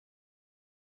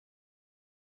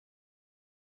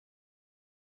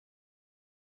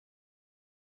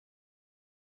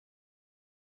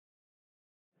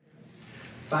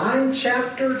Find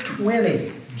chapter 20.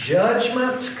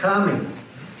 Judgment's coming.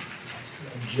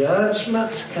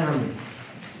 Judgment's coming.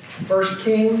 1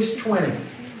 Kings 20.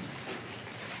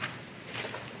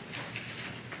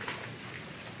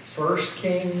 1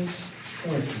 Kings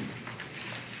 20.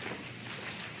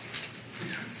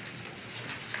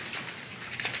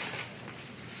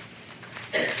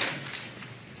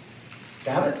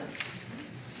 Got it?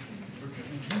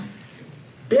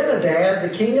 Ben-Hadad,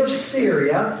 the king of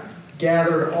Syria,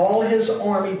 gathered all his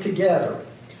army together.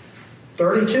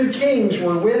 32 kings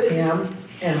were with him,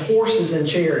 and horses and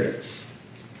chariots.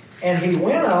 And he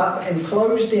went up and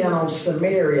closed in on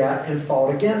Samaria and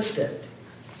fought against it.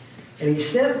 And he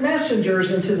sent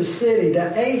messengers into the city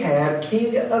to Ahab,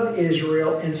 king of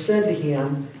Israel, and said to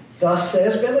him, Thus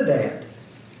says Ben-Hadad,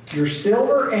 Your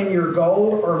silver and your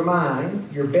gold are mine,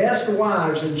 your best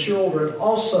wives and children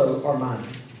also are mine.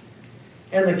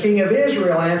 And the king of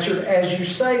Israel answered, As you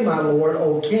say, my lord,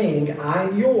 O king, I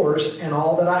am yours and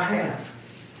all that I have.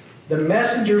 The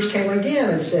messengers came again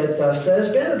and said, Thus says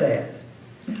Ben-Hadad,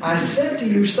 I sent to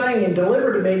you, saying,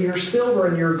 Deliver to me your silver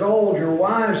and your gold, your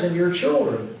wives and your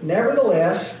children.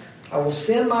 Nevertheless, I will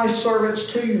send my servants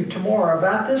to you tomorrow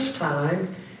about this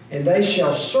time, and they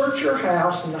shall search your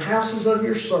house and the houses of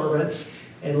your servants,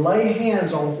 and lay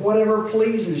hands on whatever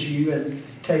pleases you, and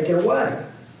take it away.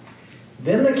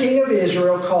 Then the king of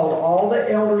Israel called all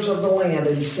the elders of the land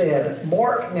and said,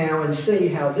 Mark now and see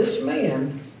how this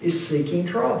man is seeking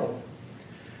trouble.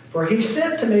 For he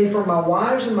sent to me for my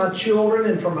wives and my children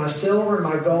and for my silver and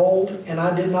my gold, and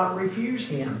I did not refuse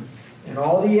him. And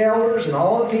all the elders and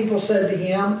all the people said to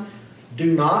him,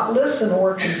 Do not listen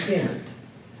or consent.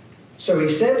 So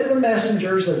he said to the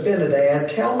messengers of Ben-Hadad,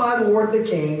 Tell my lord the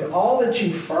king, all that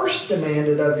you first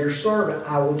demanded of your servant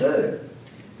I will do.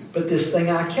 But this thing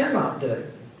I cannot do.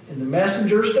 And the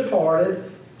messengers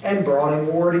departed and brought him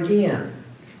word again.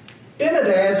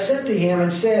 Ben-Hadad sent to him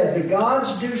and said, The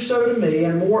gods do so to me,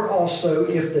 and more also,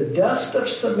 if the dust of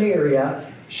Samaria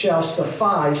shall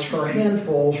suffice for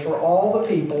handfuls for all the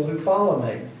people who follow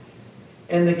me.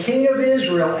 And the king of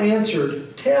Israel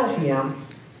answered, Tell him,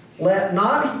 let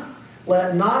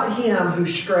not him who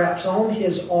straps on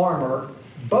his armor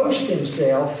boast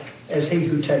himself as he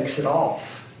who takes it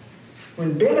off.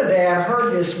 When Ben-Hadad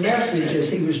heard this message as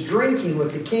he was drinking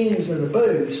with the kings in the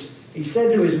booths, he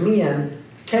said to his men,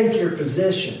 Take your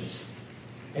positions.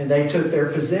 And they took their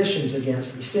positions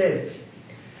against the city.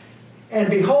 And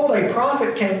behold, a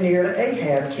prophet came near to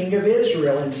Ahab, king of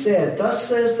Israel, and said, Thus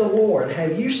says the Lord,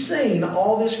 Have you seen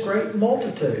all this great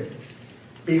multitude?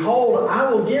 Behold,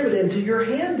 I will give it into your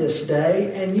hand this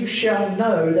day, and you shall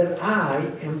know that I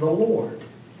am the Lord.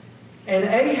 And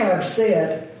Ahab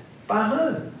said, By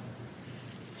whom?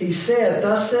 He said,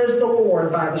 Thus says the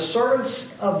Lord, by the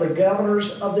servants of the governors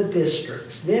of the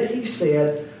districts. Then he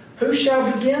said, Who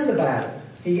shall begin the battle?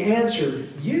 He answered,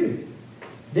 You.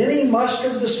 Then he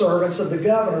mustered the servants of the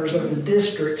governors of the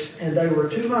districts, and they were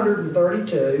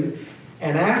 232.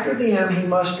 And after them he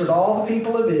mustered all the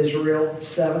people of Israel,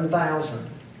 7,000.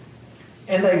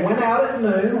 And they went out at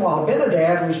noon, while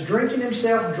Ben-Hadad was drinking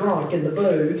himself drunk in the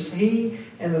booths, he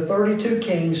and the 32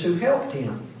 kings who helped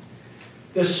him.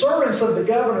 The servants of the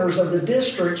governors of the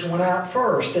districts went out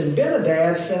first, and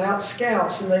Ben-Hadad sent out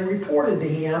scouts, and they reported to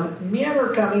him, Men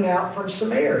are coming out from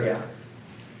Samaria.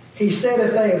 He said,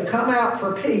 If they have come out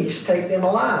for peace, take them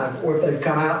alive, or if they've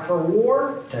come out for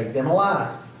war, take them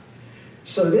alive.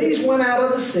 So these went out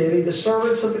of the city, the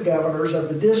servants of the governors of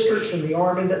the districts and the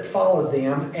army that followed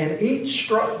them, and each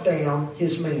struck down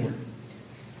his men.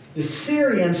 The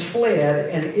Syrians fled,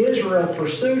 and Israel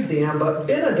pursued them, but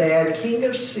Ben-Hadad, king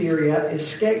of Syria,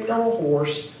 escaped on a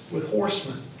horse with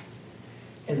horsemen.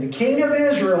 And the king of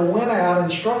Israel went out and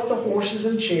struck the horses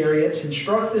and chariots, and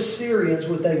struck the Syrians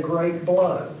with a great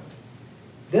blow.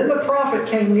 Then the prophet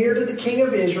came near to the king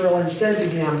of Israel and said to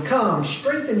him, Come,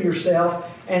 strengthen yourself,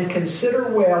 and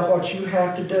consider well what you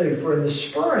have to do, for in the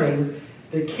spring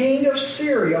the king of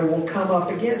Syria will come up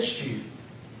against you.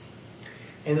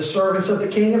 And the servants of the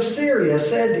king of Syria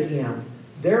said to him,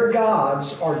 Their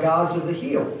gods are gods of the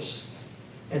hills,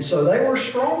 and so they were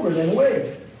stronger than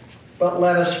we. But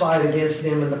let us fight against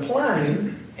them in the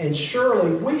plain, and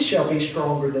surely we shall be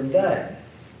stronger than they.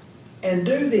 And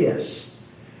do this,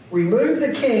 remove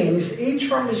the kings each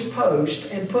from his post,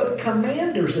 and put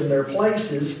commanders in their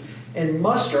places, and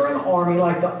muster an army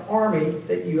like the army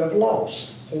that you have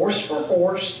lost, horse for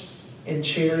horse, and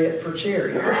chariot for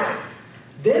chariot.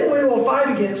 Then we will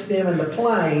fight against them in the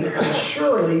plain, and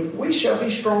surely we shall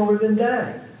be stronger than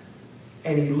they.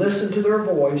 And he listened to their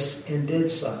voice and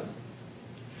did so.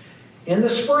 In the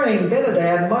spring,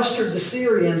 Ben-hadad mustered the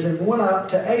Syrians and went up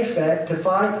to Aphek to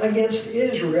fight against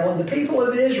Israel. And the people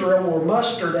of Israel were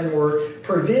mustered and were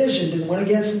provisioned and went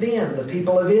against them. The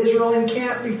people of Israel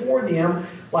encamped before them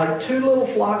like two little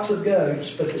flocks of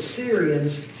goats, but the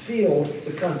Syrians filled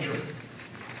the country.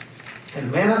 And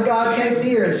the man of God came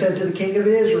near and said to the king of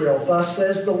Israel, "Thus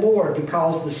says the Lord,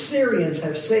 because the Syrians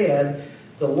have said,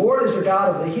 'The Lord is a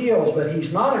God of the hills, but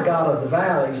He's not a God of the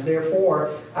valleys.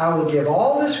 Therefore, I will give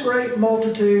all this great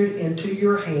multitude into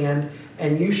your hand,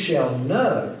 and you shall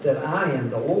know that I am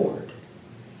the Lord.'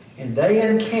 And they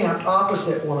encamped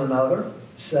opposite one another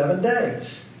 7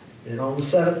 days. Then on the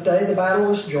 7th day the battle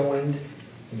was joined,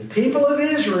 and the people of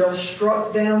Israel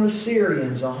struck down the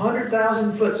Syrians,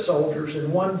 100,000 foot soldiers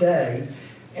in 1 day,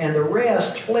 and the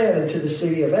rest fled into the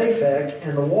city of Aphek,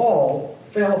 and the wall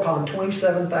fell upon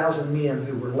 27,000 men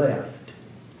who were left.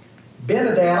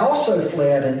 Ben-hadad also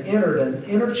fled and entered an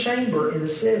inner chamber in the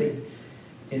city.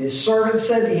 And his servant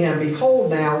said to him, 'Behold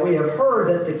now, we have heard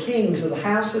that the kings of the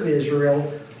house of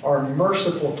Israel are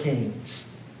merciful kings.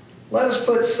 Let us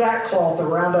put sackcloth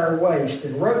around our waist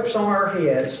and ropes on our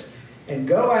heads, and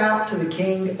go out to the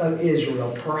king of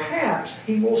Israel. Perhaps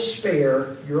he will spare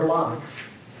your life.'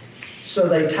 So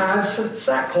they tied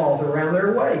sackcloth around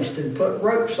their waist and put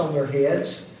ropes on their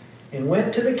heads, and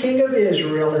went to the king of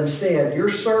Israel and said, 'Your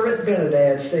servant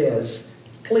Ben-hadad says,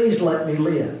 please let me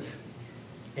live.'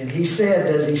 And he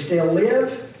said, 'Does he still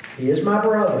live? He is my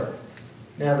brother.'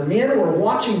 Now the men were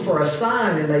watching for a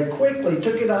sign, and they quickly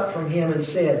took it up from him and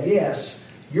said, 'Yes,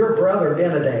 your brother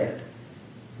Ben-hadad.'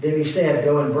 Then he said,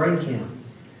 'Go and bring him.'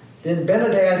 Then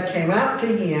Ben-hadad came out to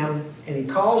him, and he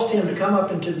caused him to come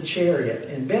up into the chariot.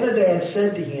 And Ben-hadad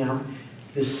said to him,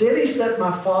 'The cities that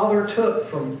my father took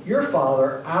from your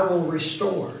father I will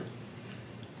restore.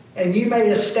 And you may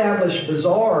establish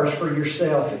bazaars for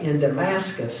yourself in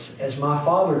Damascus, as my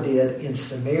father did in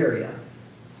Samaria.'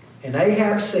 And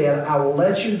Ahab said, 'I will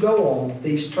let you go on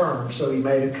these terms.' So he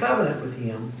made a covenant with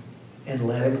him and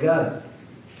let him go.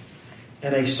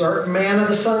 And a certain man of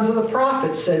the sons of the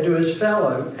prophets said to his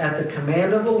fellow, at the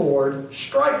command of the Lord,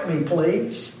 'Strike me,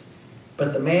 please.'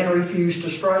 But the man refused to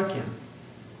strike him.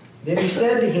 Then he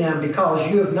said to him, 'Because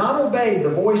you have not obeyed the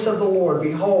voice of the Lord,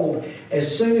 behold,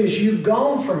 as soon as you've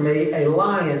gone from me, a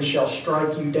lion shall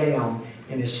strike you down.'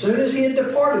 And as soon as he had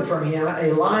departed from him,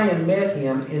 a lion met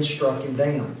him and struck him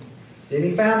down. Then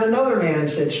he found another man and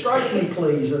said, 'Strike me,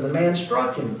 please.' And the man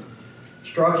struck him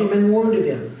and wounded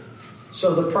him.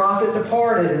 So the prophet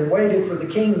departed and waited for the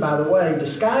king by the way,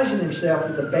 disguising himself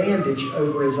with a bandage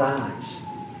over his eyes.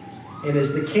 And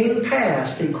as the king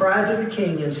passed, he cried to the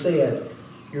king and said,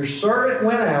 'Your servant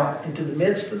went out into the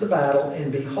midst of the battle,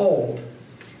 and behold,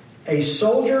 a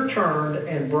soldier turned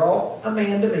and brought a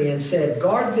man to me and said,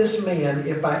 Guard this man,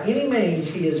 if by any means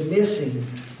he is missing,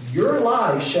 your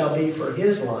life shall be for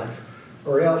his life,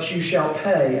 or else you shall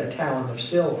pay a talent of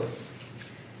silver.'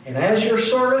 And as your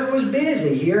servant was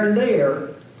busy here and there,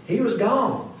 he was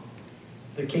gone.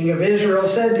 The king of Israel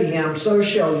said to him, 'So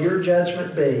shall your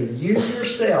judgment be. You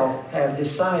yourself have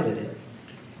decided it.'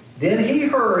 Then he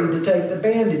hurried to take the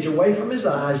bandage away from his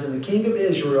eyes, and the king of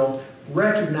Israel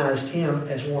recognized him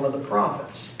as one of the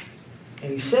prophets.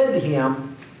 And he said to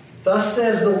him, 'Thus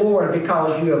says the Lord,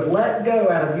 because you have let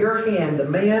go out of your hand the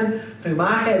man whom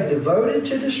I had devoted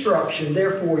to destruction,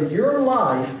 therefore your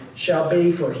life shall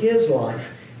be for his life,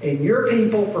 and your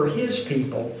people for his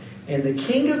people.' And the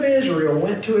king of Israel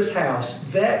went to his house,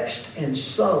 vexed and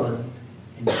sullen,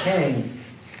 and came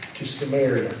to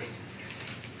Samaria."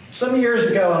 Some years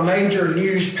ago, a major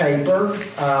newspaper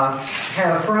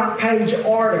had a front page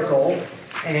article,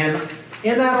 and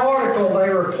in that article they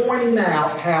were pointing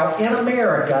out how in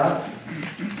America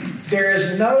there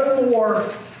is no more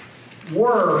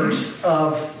words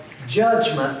of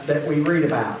judgment that we read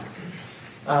about.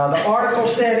 The article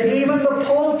said even the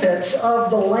pulpits of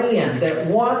the land that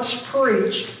once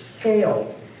preached hell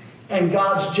and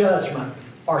God's judgment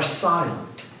are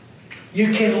silent.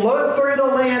 You can look through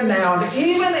the land now, and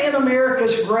even in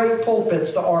America's great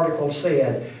pulpits, the article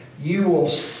said, you will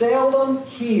seldom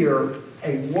hear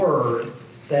a word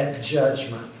that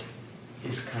judgment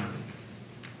is coming.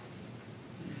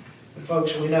 But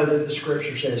folks, we know that the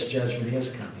Scripture says judgment is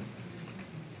coming.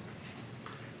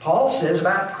 Paul says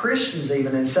about Christians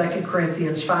even in 2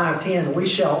 Corinthians 5:10, we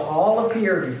shall all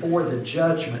appear before the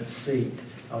judgment seat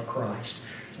of Christ.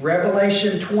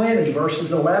 Revelation 20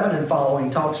 verses 11 and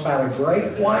following talks about a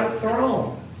great white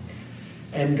throne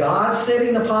and God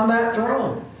sitting upon that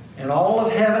throne, and all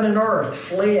of heaven and earth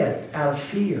fled out of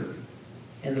fear,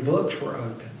 and the books were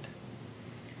opened.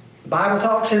 The Bible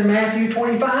talks in Matthew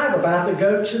 25 about the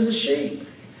goats and the sheep.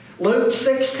 Luke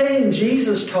 16,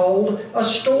 Jesus told a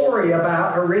story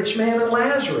about a rich man and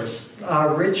Lazarus.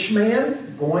 A rich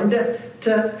man going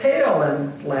to hell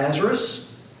and Lazarus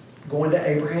going to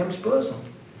Abraham's bosom.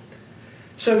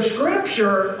 So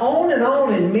Scripture, on and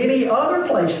on in many other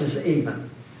places even,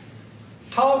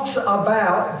 talks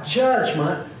about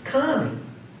judgment coming.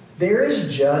 There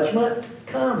is judgment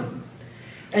coming.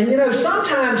 And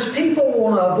sometimes people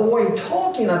want to avoid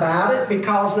talking about it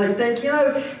because they think,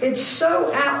 it's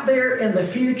so out there in the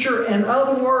future. In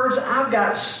other words, I've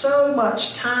got so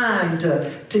much time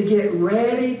to get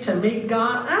ready to meet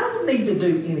God. I don't need to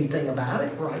do anything about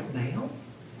it right now.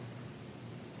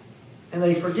 And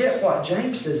they forget what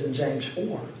James says in James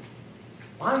 4.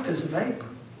 Life is a vapor.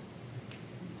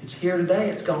 It's here today,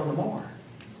 it's gone tomorrow.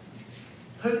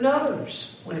 Who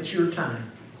knows when it's your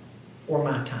time or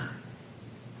my time?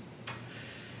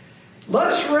 Let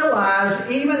us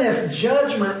realize even if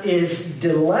judgment is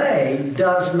delayed,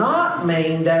 does not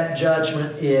mean that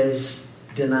judgment is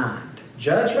denied.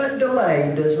 Judgment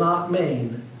delayed does not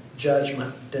mean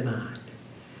judgment denied.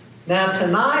 Now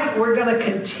tonight we're going to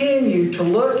continue to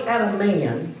look at a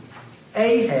man,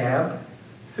 Ahab,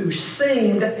 who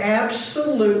seemed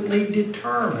absolutely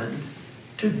determined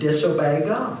to disobey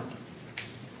God.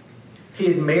 He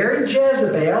had married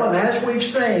Jezebel, and as we've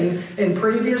seen in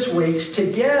previous weeks,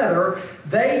 together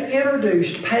they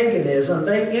introduced paganism,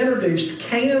 they introduced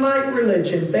Canaanite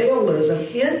religion, Baalism,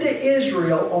 into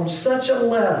Israel on such a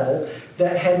level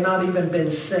that had not even been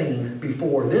seen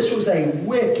before. This was a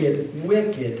wicked,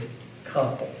 wicked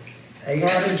couple,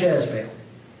 Ahab and Jezebel.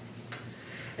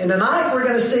 And tonight we're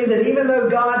going to see that even though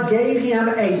God gave him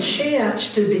a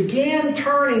chance to begin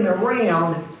turning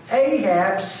around,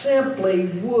 Ahab simply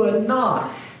would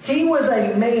not. He was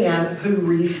a man who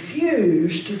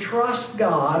refused to trust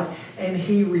God, and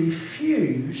he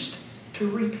refused to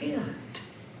repent.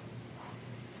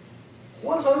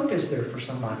 What hope is there for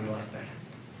somebody like that?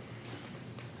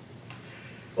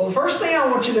 Well, the first thing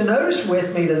I want you to notice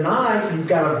with me tonight, you've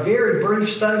got a very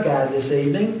brief study guide this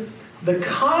evening, the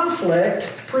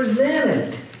conflict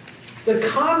presented. The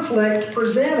conflict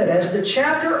presented. As the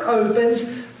chapter opens,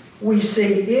 we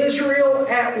see Israel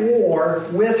at war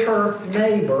with her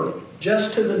neighbor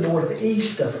just to the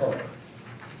northeast of her.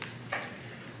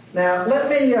 Now, let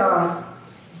me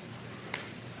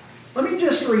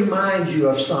just remind you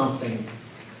of something.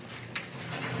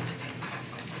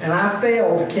 And I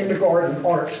failed kindergarten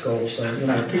art school, so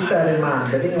keep that in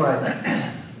mind. But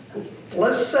anyway,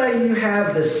 let's say you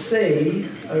have the sea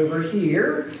over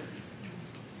here.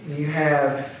 You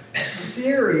have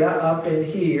Syria up in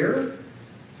here.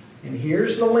 And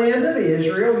here's the land of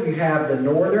Israel. You have the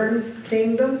northern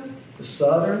kingdom, the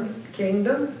southern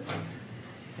kingdom.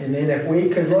 And then if we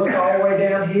could look all the way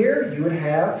down here, you would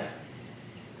have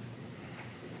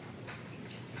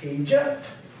Egypt.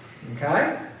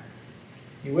 Okay?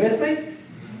 You with me?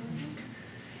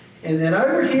 And then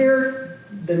over here,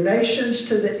 the nations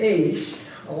to the east,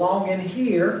 along in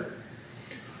here,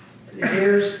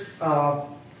 here's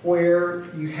where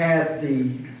you had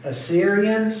the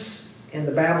Assyrians and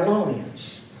the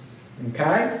Babylonians.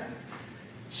 Okay?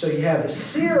 So you have the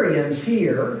Syrians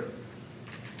here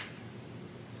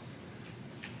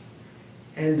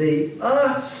and the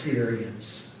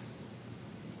Assyrians.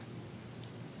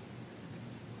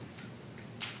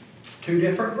 Two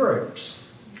different groups.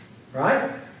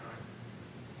 Right?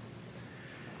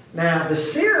 Now, the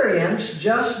Syrians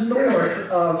just north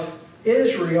of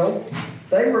Israel,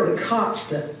 they were the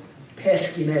constant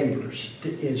pesky neighbors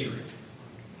to Israel.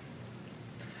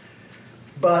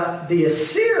 But the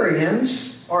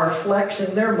Assyrians are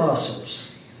flexing their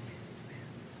muscles.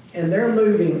 And they're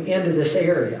moving into this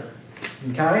area.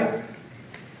 Okay?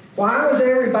 Why was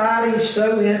everybody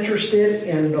so interested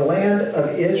in the land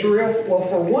of Israel? Well,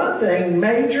 for one thing,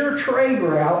 major trade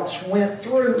routes went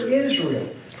through Israel.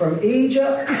 From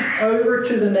Egypt over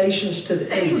to the nations to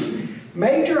the east.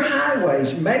 Major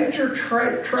highways, major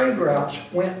trade routes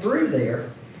went through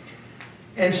there.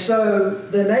 And so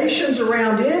the nations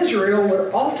around Israel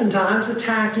would oftentimes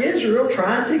attack Israel,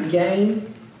 trying to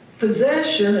gain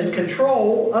possession and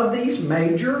control of these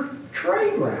major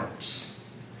trade routes.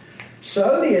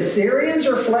 So the Assyrians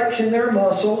are flexing their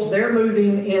muscles. They're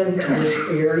moving into this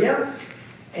area.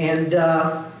 And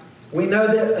we know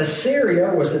that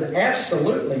Assyria was an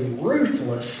absolutely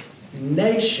ruthless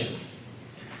nation.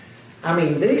 I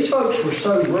mean, these folks were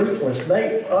so ruthless,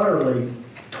 they utterly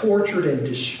tortured and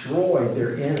destroyed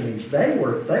their enemies. They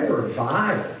were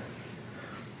vile.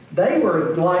 They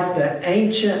were like the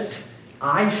ancient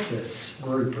ISIS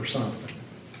group or something.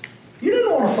 You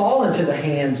didn't want to fall into the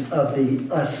hands of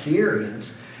the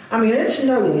Assyrians. I mean, it's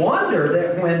no wonder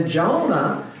that when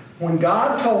Jonah When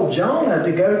God told Jonah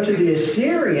to go to the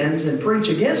Assyrians and preach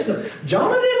against them,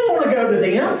 Jonah didn't want to go to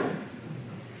them.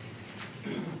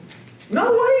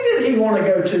 No way did he want to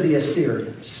go to the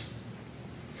Assyrians.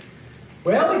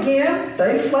 Well, again,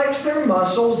 they flexed their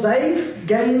muscles. They've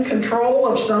gained control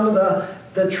of some of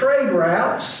the trade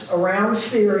routes around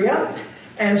Syria.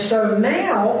 And so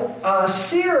now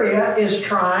Syria is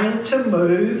trying to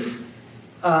move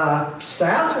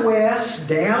southwest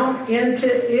down into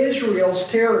Israel's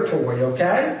territory,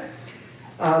 okay?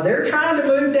 They're trying to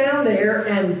move down there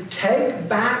and take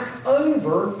back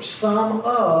over some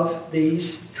of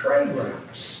these trade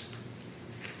routes.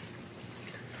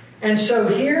 And so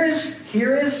here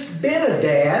is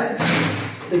Ben-Hadad,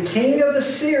 the king of the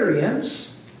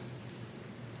Syrians,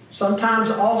 sometimes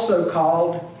also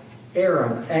called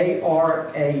Aram,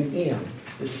 A-R-A-M.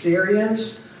 The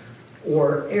Syrians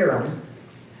or Aram.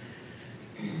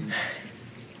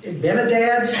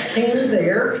 Ben-Hadad's king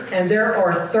there, and there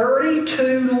are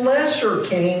 32 lesser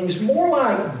kings, more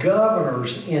like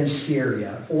governors in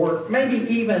Syria, or maybe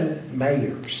even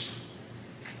mayors.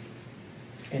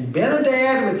 And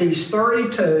Ben-Hadad with these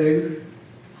 32,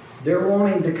 they're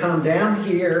wanting to come down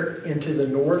here into the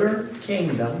northern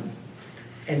kingdom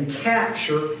and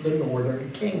capture the northern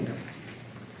kingdom.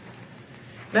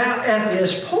 Now, at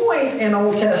this point in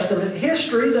Old Testament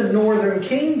history, the northern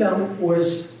kingdom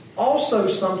was also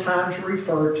sometimes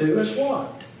referred to as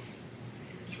what?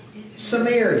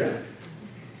 Samaria.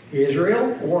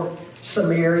 Israel or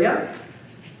Samaria.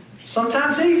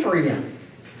 Sometimes Ephraim.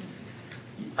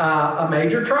 A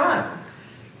major tribe.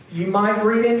 You might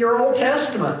read in your Old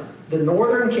Testament the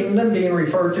northern kingdom being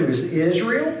referred to as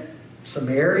Israel,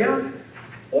 Samaria,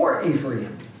 or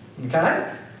Ephraim.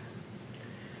 Okay?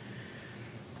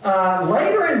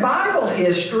 Later in Bible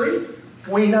history,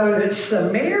 we know that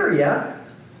Samaria,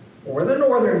 or the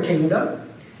northern kingdom,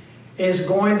 is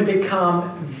going to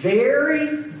become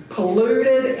very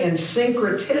polluted and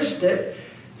syncretistic,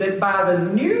 that by the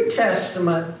New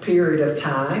Testament period of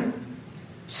time,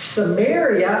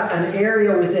 Samaria, an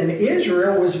area within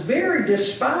Israel, was very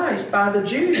despised by the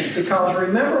Jews. Because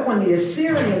remember, when the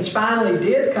Assyrians finally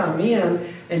did come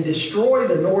in and destroy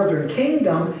the northern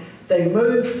kingdom, they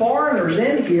moved foreigners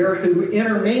in here who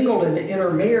intermingled and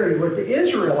intermarried with the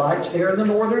Israelites there in the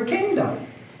northern kingdom.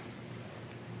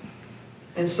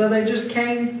 And so they just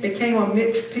became a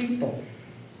mixed people.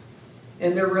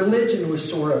 And their religion was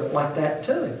sort of like that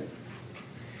too.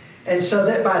 And so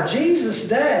that by Jesus'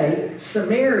 day,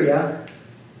 Samaria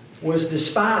was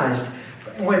despised.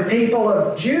 When people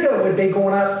of Judah would be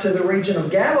going up to the region of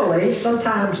Galilee,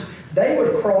 sometimes they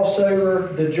would cross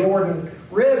over the Jordan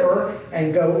River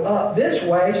and go up this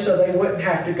way so they wouldn't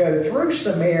have to go through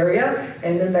Samaria,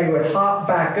 and then they would hop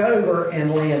back over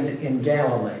and land in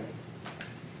Galilee.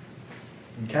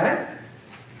 Okay?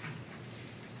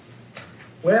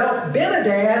 Well,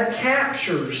 Ben-Hadad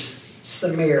captures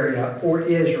Samaria or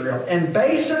Israel and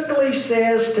basically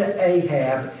says to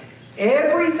Ahab,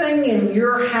 everything in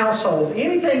your household,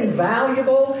 anything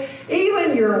valuable,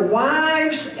 even your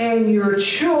wives and your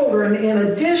children, in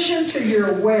addition to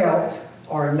your wealth,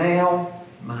 are now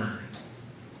mine.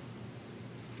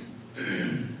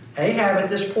 Ahab at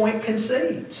this point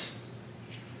concedes.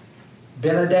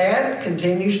 Ben-Hadad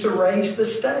continues to raise the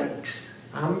stakes.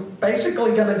 I'm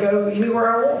basically going to go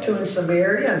anywhere I want to in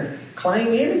Samaria and claim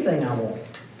anything I want.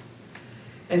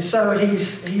 And so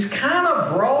he's kind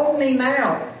of broadening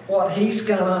out what he's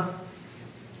going to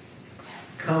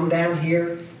come down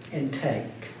here and take.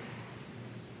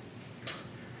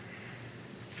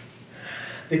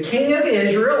 The king of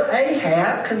Israel,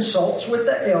 Ahab, consults with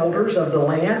the elders of the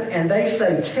land, and they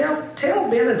say, tell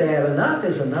Ben-Hadad enough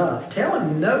is enough. Tell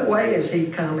him no way is he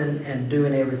coming and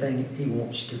doing everything he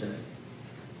wants to do.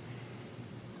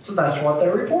 So that's what they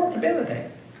report to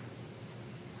Ben-Hadad.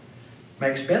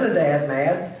 Makes Ben-Hadad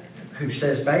mad, who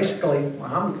says basically,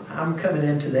 well, I'm coming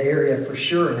into the area for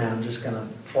sure, and I'm just going to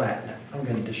flatten it. I'm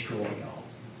going to destroy y'all.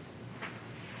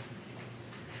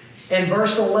 In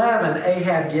verse 11,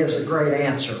 Ahab gives a great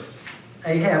answer.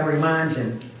 Ahab reminds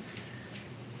him,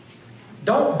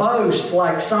 don't boast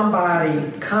like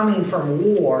somebody coming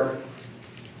from war,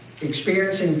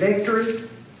 experiencing victory.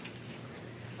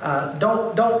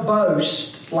 Don't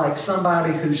boast like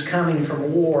somebody who's coming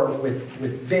from war with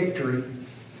victory.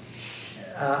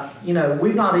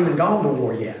 We've not even gone to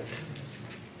war yet.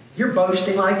 You're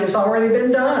boasting like it's already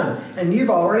been done, and you've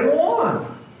already won.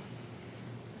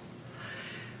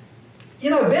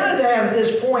 Ben-Hadad at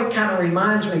this point kind of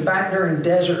reminds me back during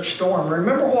Desert Storm.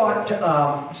 Remember what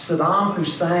Saddam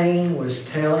Hussein was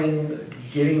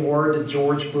getting word to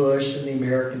George Bush and the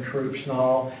American troops and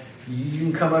all? You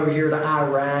can come over here to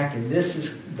Iraq, and this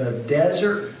is The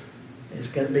desert is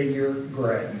going to be your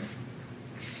grave.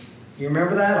 You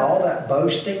remember that? All that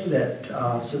boasting that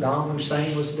Saddam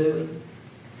Hussein was doing?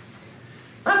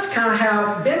 That's kind of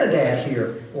how Ben-Hadad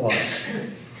here was.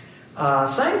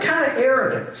 Same kind of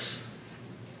arrogance.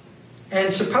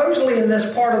 And supposedly in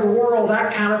this part of the world,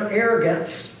 that kind of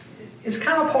arrogance is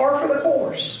kind of par for the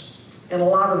course in a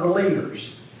lot of the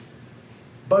leaders.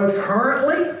 Both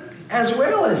currently as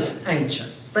well as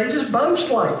ancient. They just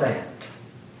boast like that.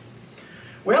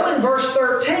 Well, in verse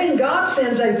 13, God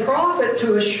sends a prophet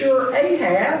to assure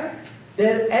Ahab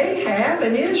that Ahab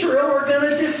and Israel are going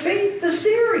to defeat the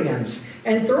Syrians.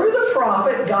 And through the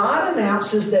prophet, God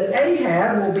announces that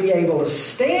Ahab will be able to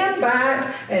stand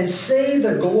back and see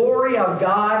the glory of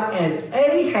God, and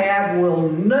Ahab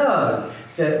will know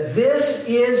that this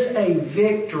is a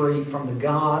victory from the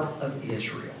God of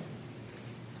Israel.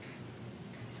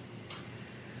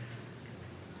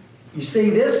 You see,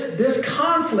 this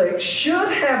conflict should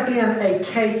have been a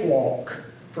cakewalk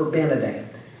for Ben-Hadad.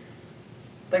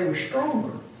 They were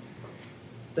stronger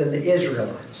than the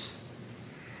Israelites.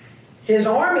 His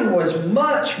army was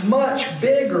much, much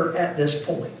bigger at this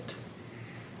point.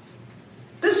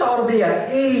 This ought to be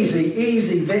an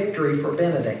easy victory for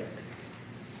Ben-Hadad.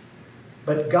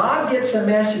 But God gets a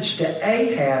message to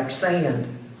Ahab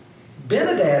saying,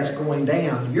 Ben-Hadad's going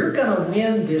down. You're going to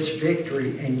win this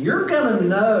victory, and you're going to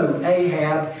know,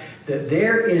 Ahab, that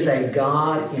there is a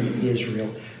God in Israel.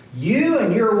 You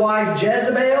and your wife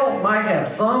Jezebel might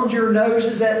have thumbed your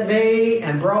noses at me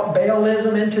and brought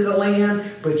Baalism into the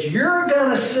land, but you're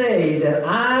going to see that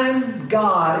I'm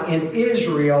God in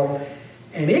Israel.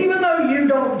 And even though you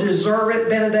don't deserve it,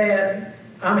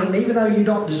 even though you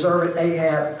don't deserve it,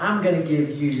 Ahab, I'm going to give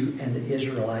you and the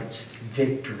Israelites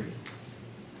victory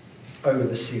over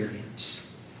the Syrians.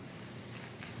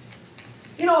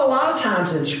 You know, a lot of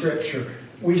times in Scripture,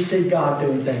 we see God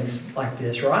doing things like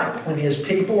this, right? When His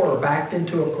people are backed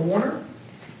into a corner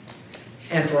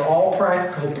and for all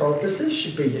practical purposes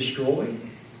should be destroyed,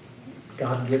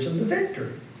 God gives them the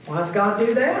victory. Why does God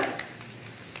do that?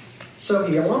 So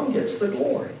He alone gets the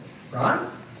glory, right?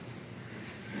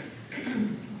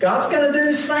 God's going to do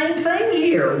the same thing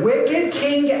here. Wicked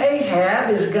King Ahab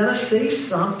is going to see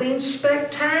something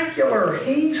spectacular.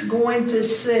 He's going to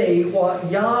see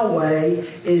what Yahweh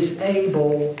is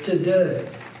able to do.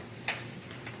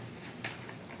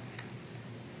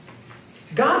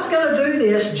 God's going to do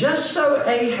this just so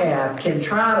Ahab can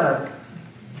try to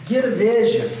get a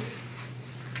vision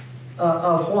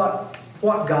of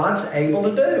what God's able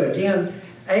to do. Again,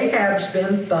 Ahab's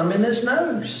been thumbing his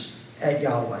nose at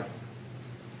Yahweh.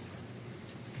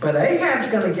 But Ahab's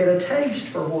going to get a taste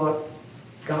for what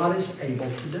God is able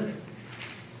to do.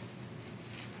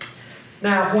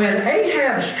 Now, when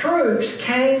Ahab's troops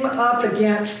came up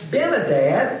against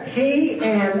Ben-Hadad,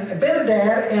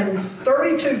 Ben-Hadad and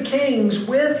 32 kings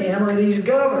with him, or these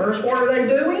governors, what are they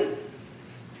doing?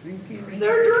 Drinking.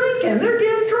 They're drinking. They're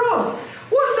getting drunk.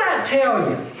 What's that tell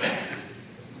you?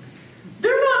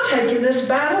 They're not taking this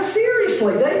battle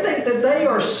seriously. They think that they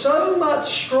are so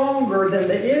much stronger than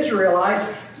the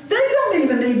Israelites. They don't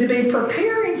even need to be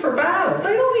preparing for battle.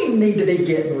 They don't even need to be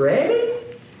getting ready.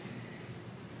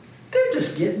 They're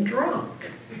just getting drunk.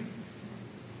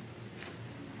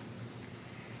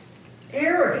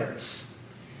 Arrogance.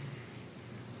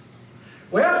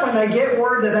 Well, when they get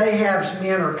word that Ahab's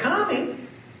men are coming,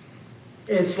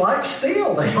 it's like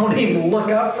steel. They don't even look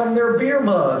up from their beer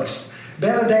mugs.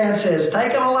 Ben-Hadad says,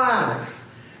 take them alive.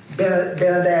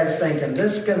 Ben-Hadad's thinking,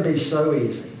 this is going to be so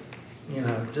easy.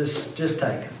 Just take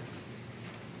them.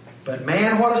 But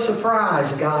man, what a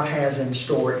surprise God has in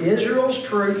store. Israel's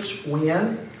troops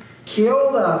win,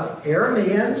 kill the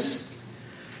Arameans,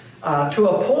 to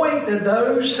a point that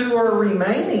those who are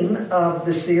remaining of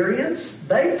the Syrians,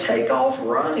 they take off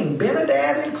running,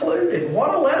 Ben-Hadad included.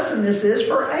 What a lesson this is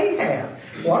for Ahab.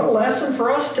 What a lesson for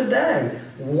us today.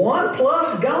 1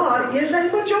 plus God is a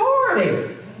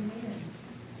majority.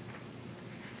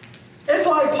 It's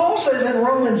like Paul says in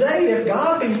Romans 8, if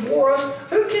God be for us,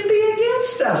 who can be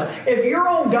against us? If you're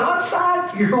on God's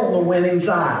side, you're on the winning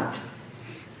side.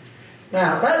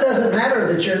 Now, that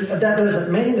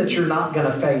doesn't mean that you're not going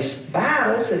to face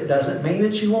battles. It doesn't mean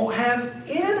that you won't have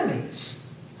enemies.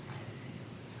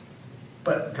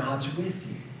 But God's with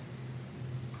you.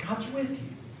 God's with you.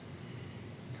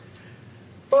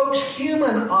 Folks,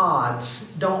 human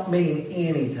odds don't mean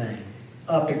anything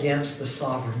up against the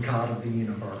sovereign God of the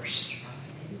universe.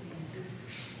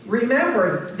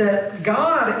 Remember that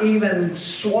God even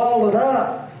swallowed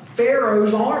up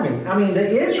Pharaoh's army.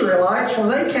 The Israelites, when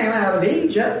they came out of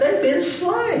Egypt, they'd been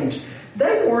slaves.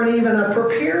 They weren't even a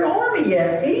prepared army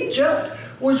yet. Egypt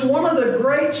was one of the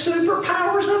great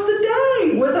superpowers of the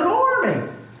day with an army.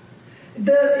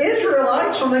 The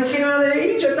Israelites, when they came out of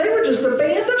Egypt, they were just a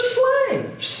band of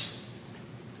slaves.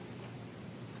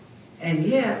 And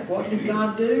yet, what did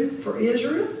God do for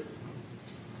Israel?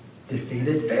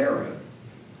 Defeated Pharaoh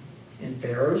and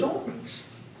Pharaoh's armies.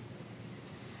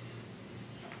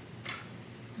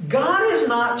 God is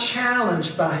not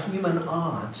challenged by human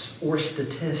odds or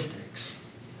statistics.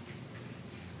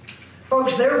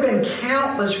 Folks, there have been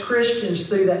countless Christians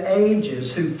through the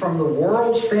ages who, from the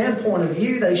world's standpoint of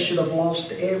view, they should have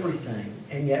lost everything.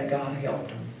 And yet God helped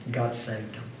them. God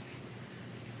saved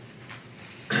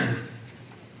them.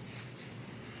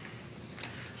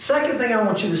 Second thing I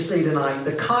want you to see tonight,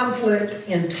 the conflict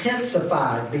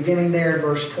intensified, beginning there in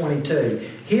verse 22.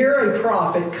 Here a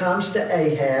prophet comes to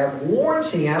Ahab,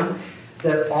 warns him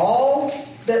that all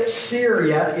that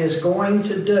Syria is going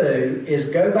to do is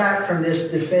go back from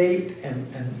this defeat. And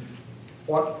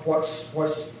what's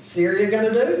Syria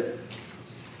going to do?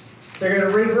 They're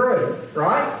going to regroup,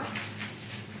 right?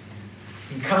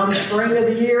 And come spring of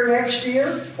the year next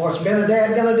year, what's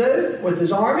Ben-Hadad going to do with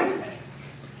his army?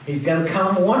 He's going to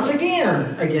come once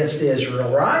again against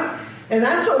Israel, right? And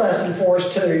that's a lesson for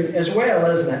us too as well,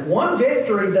 isn't it? One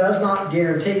victory does not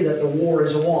guarantee that the war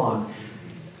is won.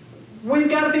 We've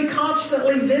got to be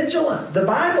constantly vigilant. The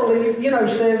Bible,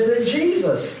 says that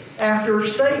Jesus, after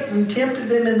Satan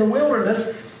tempted him in the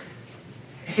wilderness,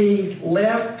 he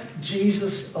left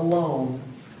Jesus alone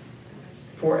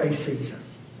for a season.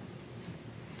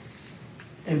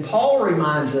 And Paul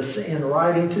reminds us in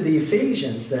writing to the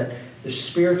Ephesians that the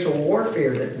spiritual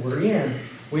warfare that we're in,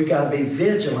 we've got to be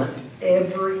vigilant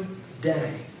every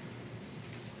day.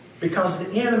 Because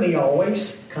the enemy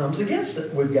always comes against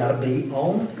it. We've got to be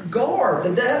on guard.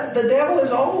 The devil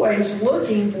is always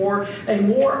looking for a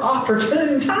more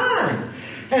opportune time.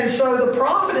 And so the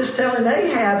prophet is telling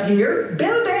Ahab here,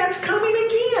 Ben-Hadad's coming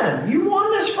again. You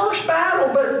won this first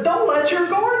battle, but don't let your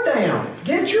guard down.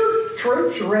 Get your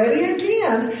troops ready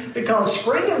again, because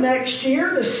spring of next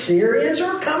year, the Syrians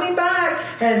are coming back.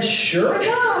 And sure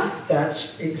enough,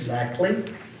 that's exactly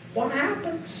what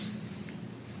happens.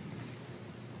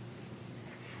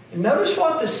 And notice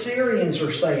what the Syrians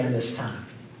are saying this time.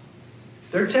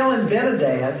 They're telling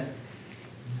Ben-Hadad,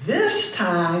 this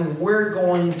time we're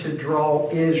going to draw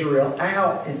Israel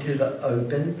out into the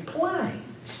open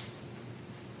plains.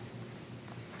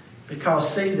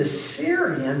 Because, see, the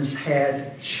Syrians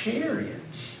had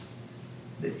chariots.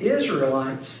 The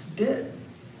Israelites didn't.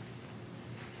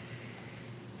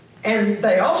 And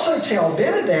they also tell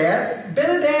Ben-Hadad,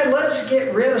 let's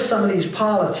get rid of some of these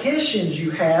politicians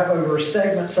you have over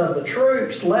segments of the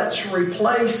troops. Let's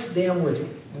replace them with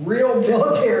real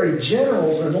military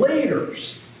generals and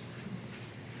leaders.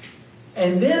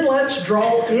 And then let's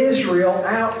draw Israel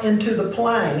out into the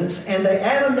plains. And they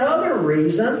add another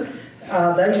reason.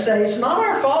 They say it's not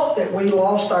our fault that we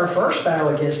lost our first battle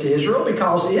against Israel,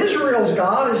 because Israel's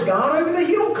God is God over the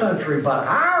hill country, but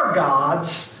our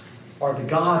gods are the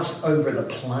gods over the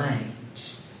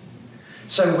plains.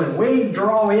 So when we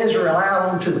draw Israel out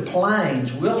onto the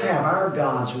plains, we'll have our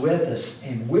gods with us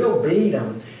and we'll beat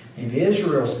them. And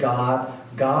Israel's God,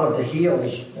 God of the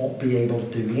hills, won't be able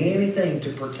to do anything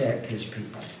to protect his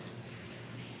people.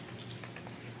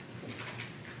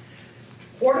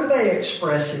 What are they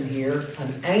expressing here?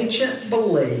 An ancient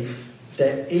belief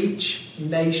that each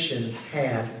nation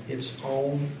had its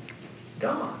own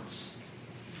gods.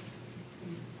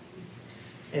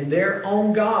 And their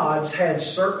own gods had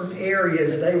certain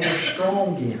areas they were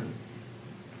strong in.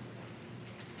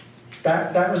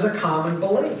 That was a common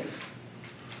belief.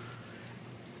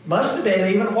 Must have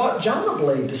been even what Jonah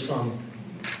believed to some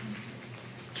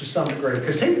degree.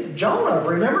 Because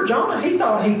remember Jonah? He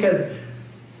thought he could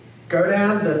go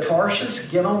down to Tarshish,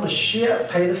 get on the ship,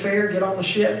 pay the fare, get on the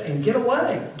ship, and get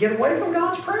away. Get away from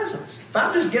God's presence. If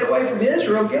I just get away from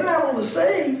Israel, get out on the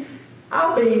sea,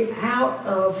 I'll be out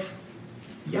of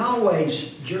Yahweh's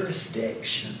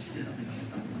jurisdiction.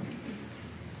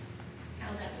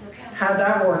 How'd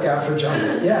that work out for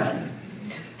Jonah? Yeah.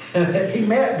 He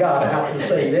met God out to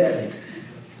sea, didn't he?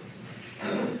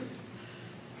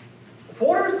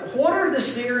 What are the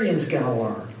Syrians going to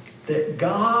learn? That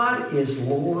God is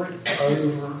Lord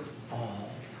over all.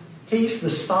 He's the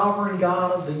sovereign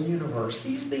God of the universe.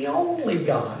 He's the only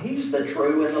God. He's the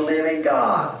true and the living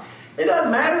God. It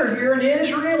doesn't matter if you're in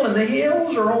Israel, in the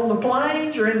hills, or on the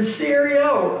plains, or in Syria,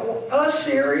 or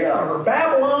Assyria, or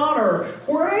Babylon, or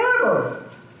wherever.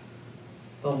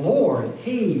 The Lord,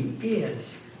 He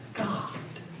is God.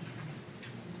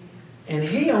 And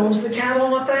He owns the cattle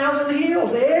on 1,000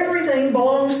 hills. Everything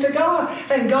belongs to God.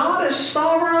 And God is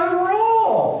sovereign over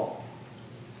all.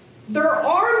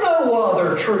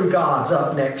 true God's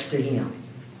up next to him.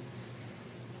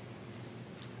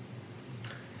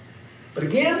 But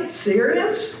again,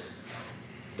 Syrians,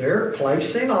 they're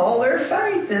placing all their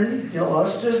faith in,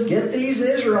 let's just get these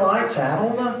Israelites out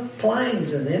on the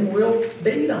plains and then we'll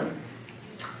beat them.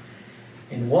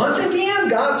 And once again,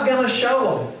 God's going to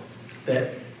show them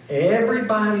that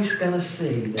everybody's going to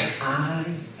see that I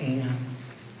am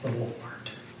the Lord.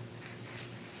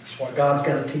 That's what God's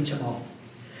going to teach them all.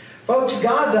 Folks,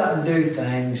 God doesn't do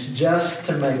things just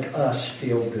to make us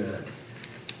feel good.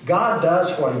 God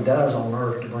does what he does on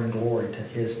earth to bring glory to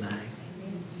his name.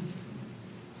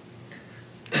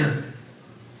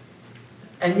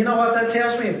 And you know what that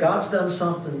tells me? If God's done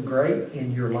something great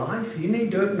in your life, you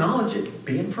need to acknowledge it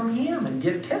being from him and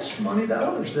give testimony to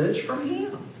others that it's from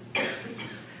him.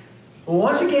 Well,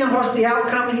 once again, what's the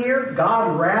outcome here?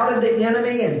 God routed the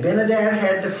enemy and Ben-Hadad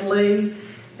had to flee.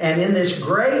 And in this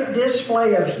great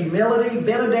display of humility,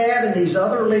 Ben-Hadad and these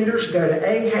other leaders go to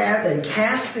Ahab. They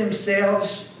cast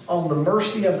themselves on the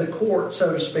mercy of the court,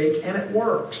 so to speak, and it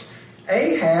works.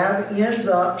 Ahab ends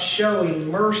up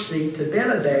showing mercy to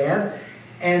Ben-Hadad,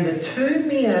 and the two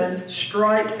men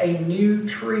strike a new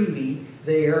treaty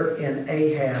there in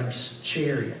Ahab's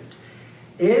chariot.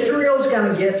 Israel's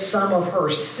going to get some of her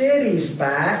cities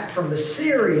back from the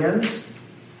Syrians,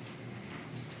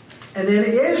 and then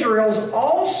Israel's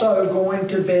also going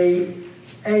to be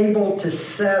able to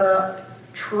set up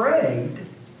trade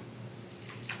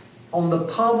on the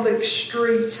public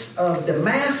streets of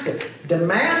Damascus.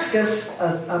 Damascus,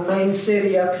 a main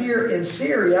city up here in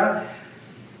Syria,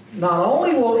 not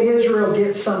only will Israel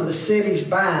get some of the cities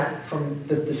back from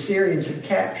that the Syrians had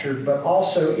captured, but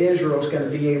also Israel's going to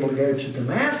be able to go to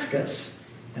Damascus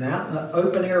and out in the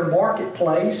open air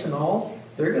marketplace and all.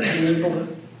 They're going to be able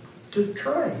to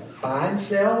trade, buy and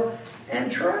sell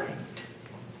and trade.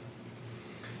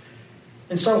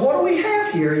 And so what do we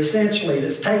have here essentially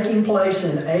that's taking place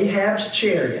in Ahab's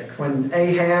chariot? When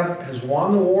Ahab has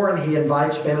won the war and he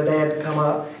invites Ben-Hadad to come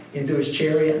up into his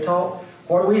chariot and talk,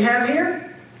 what do we have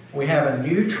here? We have a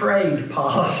new trade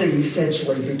policy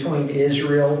essentially between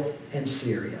Israel and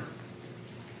Syria.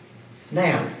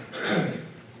 Now,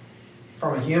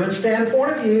 from a human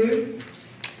standpoint of view,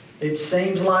 it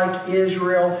seems like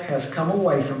Israel has come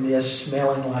away from this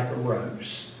smelling like a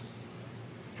rose.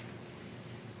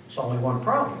 There's only one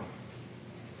problem.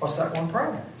 What's that one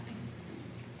problem?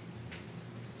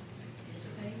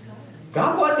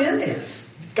 God wasn't in this.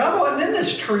 God wasn't in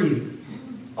this treaty.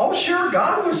 Oh, sure,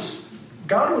 God was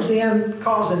in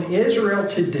causing Israel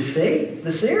to defeat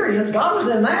the Syrians. God was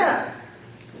in that.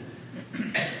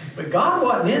 But God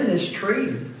wasn't in this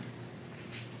treaty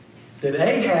that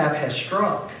Ahab has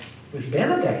struck with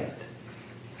Ben-Hadad.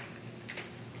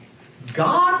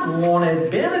 God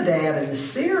wanted Ben-Hadad and the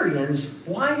Syrians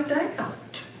wiped out.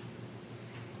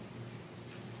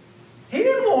 He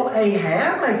didn't want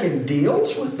Ahab making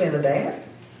deals with Ben-Hadad.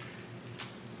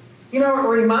 You know, it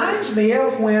reminds me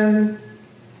of when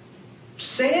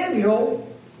Samuel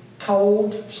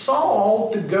told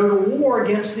Saul to go to war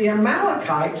against the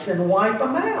Amalekites and wipe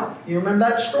them out. You remember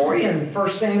that story in 1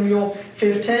 Samuel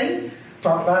 15?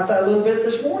 Talked about that a little bit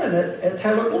this morning at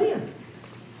Taylor Glen.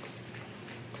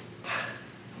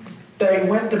 They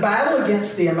went to battle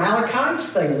against the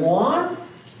Amalekites. They won.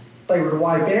 They were to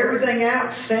wipe everything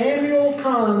out. Samuel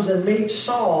comes and meets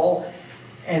Saul,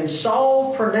 and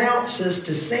Saul pronounces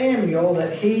to Samuel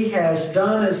that he has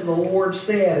done as the Lord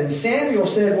said. And Samuel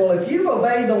said, well, if you've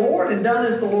obeyed the Lord and done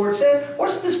as the Lord said,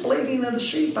 what's this bleating of the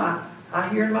sheep I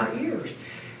hear in my ears?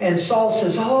 And Saul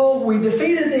says, oh, we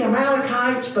defeated the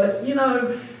Amalekites, but,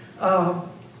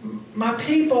 my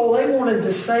people, they wanted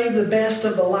to save the best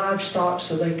of the livestock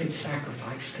so they could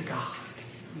sacrifice to God.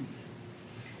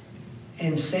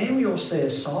 And Samuel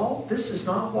says, Saul, this is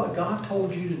not what God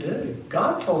told you to do.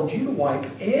 God told you to wipe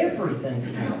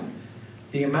everything out.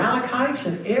 The Amalekites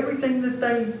and everything that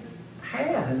they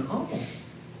had and owned.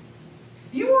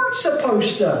 You weren't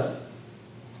supposed to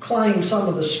claim some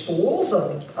of the spoils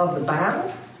of the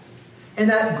battle. And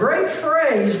that great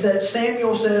phrase that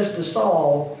Samuel says to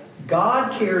Saul,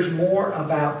 God cares more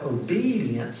about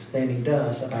obedience than he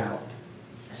does about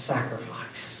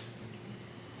sacrifice.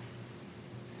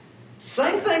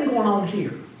 Same thing going on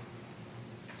here.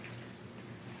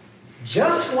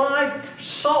 Just like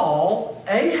Saul,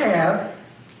 Ahab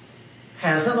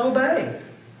hasn't obeyed.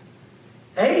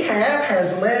 Ahab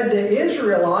has led the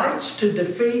Israelites to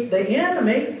defeat the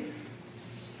enemy,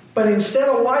 but instead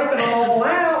of wiping them all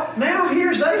out, now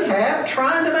here's Ahab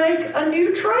trying to make a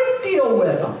new trade deal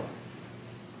with them.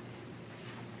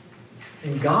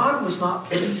 And God was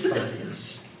not pleased by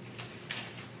this.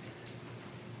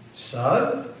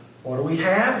 So, What do we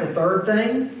have? The third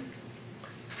thing,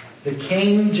 the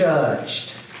king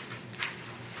judged.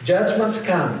 Judgment's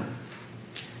coming.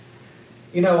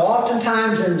 You know,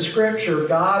 oftentimes in Scripture,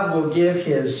 God will give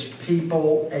His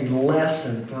people a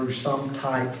lesson through some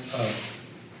type of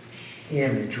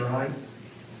image, right?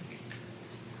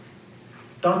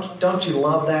 Don't you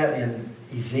love that in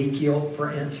Ezekiel,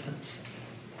 for instance?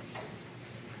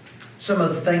 Some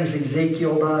of the things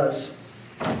Ezekiel does.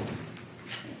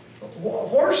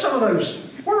 What are some of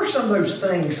those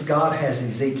things God has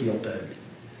Ezekiel do?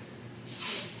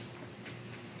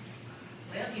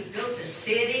 Well, He built a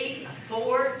city, a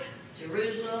fort,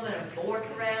 Jerusalem, and a fort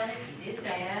around it. He did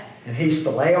that. And he used to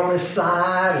lay on his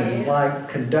side and like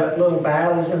conduct little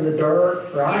battles in the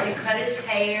dirt, right? He had to cut his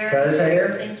hair. Cut his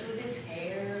hair. Things with his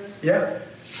hair. Yep.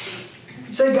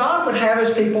 See, God would have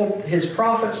His people, His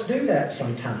prophets, do that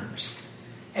sometimes.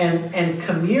 And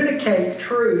communicate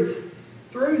truth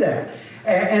through that.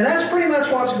 And that's pretty much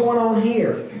what's going on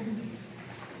here.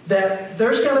 That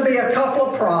there's going to be a couple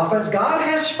of prophets. God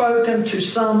has spoken to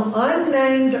some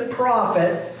unnamed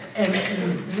prophet, and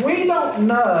we don't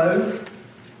know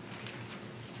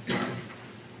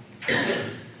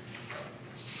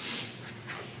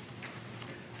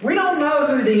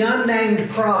who the unnamed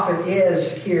prophet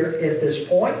is here at this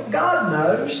point. God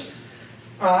knows.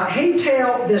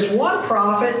 This one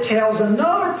prophet tells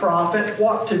another prophet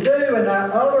what to do, and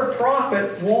that other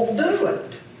prophet won't do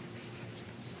it.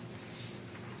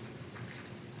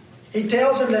 He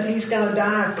tells him that he's going to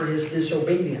die for his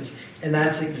disobedience, and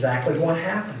that's exactly what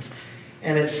happens.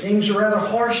 And it seems rather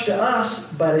harsh to us,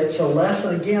 but it's a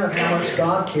lesson again of how much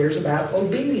God cares about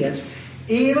obedience.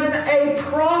 Even a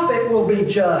prophet will be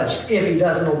judged if he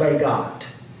doesn't obey God.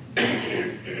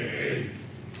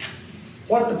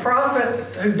 What the prophet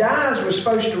who dies was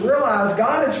supposed to realize,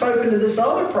 God had spoken to this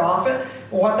other prophet.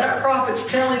 What that prophet's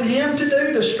telling him to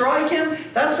do, to strike him,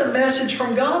 that's a message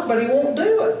from God, but he won't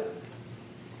do it.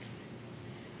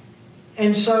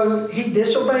 And so he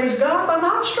disobeys God by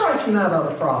not striking that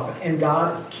other prophet, and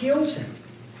God kills him.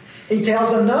 He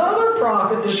tells another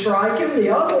prophet to strike him, the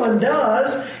other one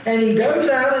does, and he goes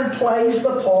out and plays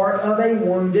the part of a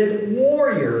wounded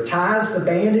warrior, ties the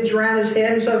bandage around his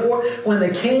head and so forth. When the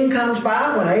king comes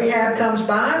by, when Ahab comes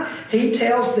by, he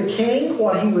tells the king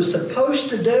what he was supposed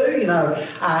to do. You know,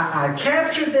 I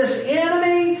captured this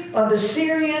enemy of the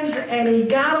Syrians and he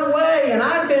got away, and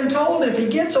I'd been told if he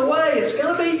gets away, it's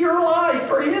going to be your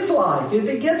life or his life if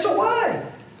he gets away.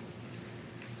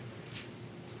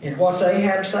 And what's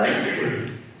Ahab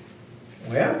saying?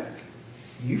 Well,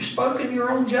 you've spoken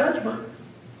your own judgment.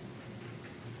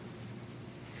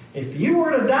 If you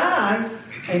were to die,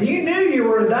 and you knew you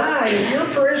were to die, if your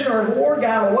prisoner of war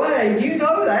got away, you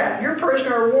know that, your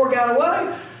prisoner of war got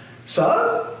away.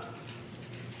 So,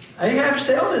 Ahab's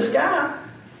telling this guy,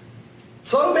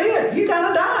 so be it, you got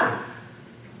to die.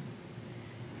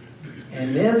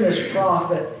 And then this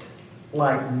prophet,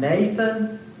 like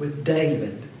Nathan with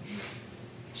David,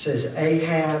 says,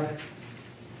 Ahab,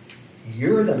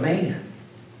 you're the man.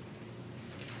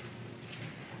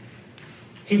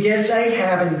 He gets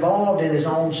Ahab involved in his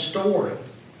own story.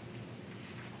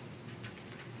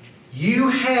 You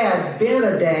had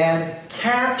Ben-Hadad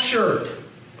captured.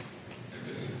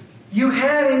 You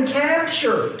had him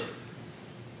captured.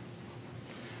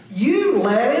 You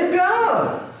let him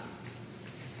go.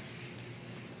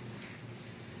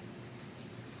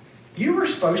 You were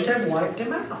supposed to have wiped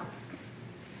him out.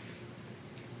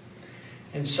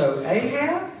 And so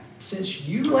Ahab, since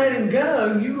you let him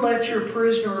go, you let your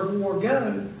prisoner of war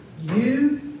go,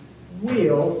 you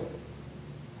will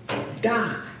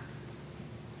die.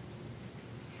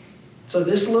 So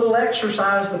this little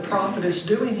exercise the prophet is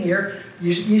doing here,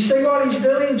 you see what he's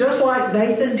doing? Just like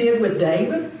Nathan did with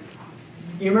David.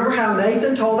 You remember how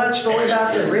Nathan told that story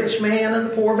about the rich man and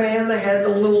the poor man? They had the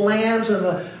little lambs, and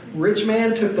the rich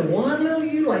man took the one little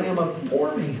ewe lamb of the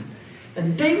poor man.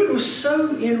 And David was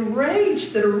so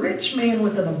enraged that a rich man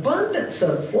with an abundance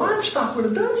of livestock would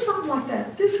have done something like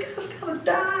that. This guy's going to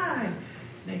die.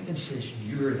 Nathan says,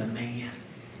 you're the man.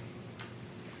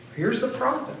 Here's the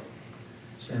prophet.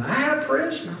 Saying, I had a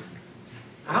prisoner.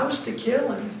 I was to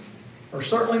kill him. Or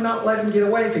certainly not let him get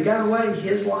away. If he got away,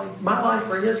 his life, my life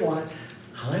or his life,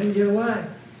 I let him get away.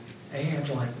 Ahab's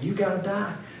like, you got to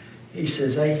die. He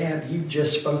says, Ahab, you've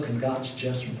just spoken God's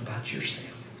judgment about yourself.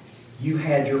 You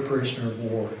had your prisoner of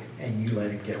war and you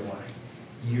let him get away.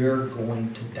 You're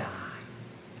going to die.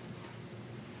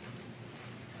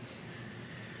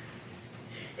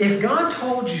 If God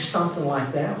told you something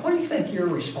like that, what do you think your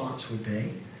response would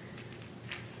be?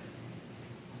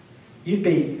 You'd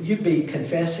be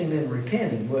confessing and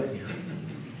repenting, wouldn't you?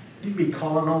 You'd be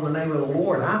calling on the name of the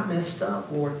Lord. I messed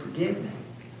up. Lord, forgive me.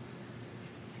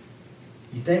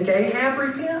 You think Ahab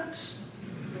repents?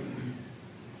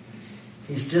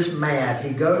 He's just mad.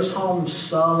 He goes home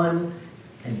sullen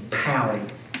and pouting.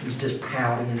 He's just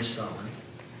pouting and sullen.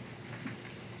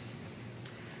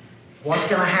 What's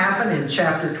going to happen in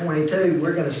chapter 22?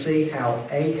 We're going to see how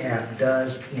Ahab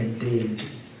does indeed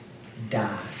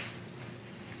die.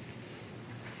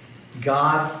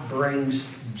 God brings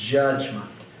judgment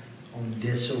on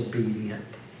disobedient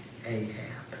Ahab.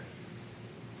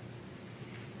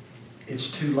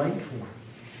 It's too late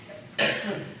for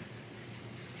him.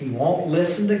 He won't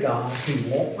listen to God. He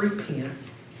won't repent.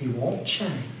 He won't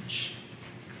change.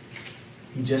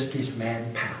 He just gets mad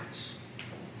and pouts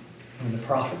when the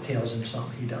prophet tells him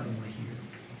something he doesn't want to hear.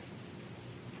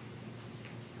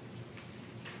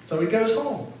 So he goes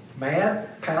home,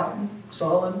 mad, pouting,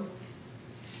 sullen,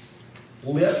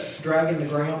 lip dragging the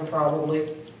ground probably.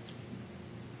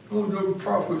 Oh no,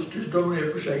 prophets just don't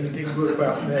ever say anything good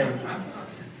about me.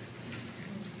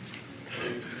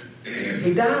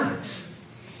 He dies.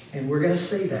 And we're going to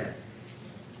see that.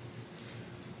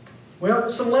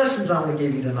 Well, some lessons I want to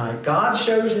give you tonight. God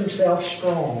shows himself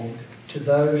strong to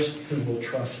those who will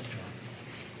trust him.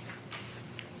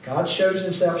 God shows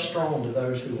himself strong to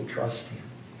those who will trust him.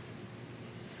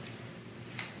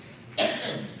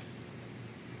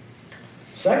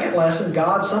 Second lesson,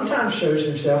 God sometimes shows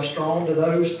himself strong to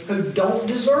those who don't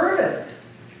deserve it,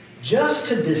 just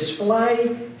to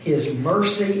display his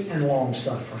mercy and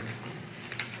long-suffering.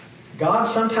 God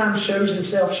sometimes shows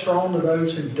himself strong to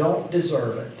those who don't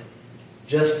deserve it,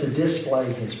 just to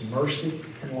display his mercy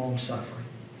and long-suffering.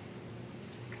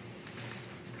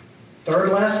 Third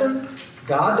lesson,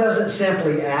 God doesn't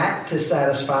simply act to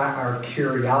satisfy our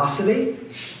curiosity,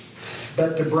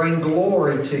 but to bring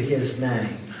glory to his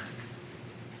name.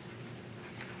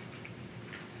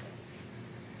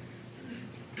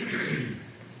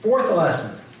 Fourth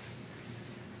lesson,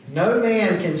 no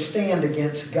man can stand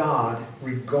against God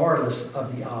regardless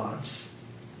of the odds.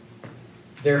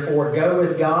 Therefore, go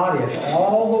with God if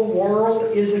all the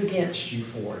world is against you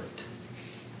for it.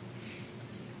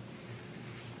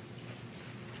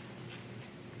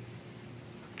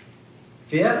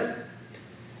 Fifth,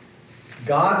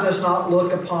 God does not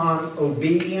look upon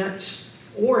obedience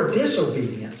or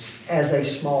disobedience as a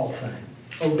small thing.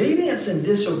 Obedience and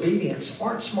disobedience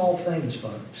aren't small things,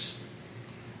 folks.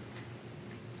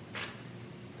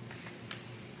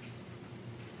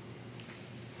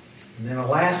 And then a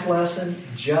last lesson,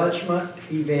 judgment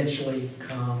eventually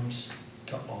comes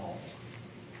to all.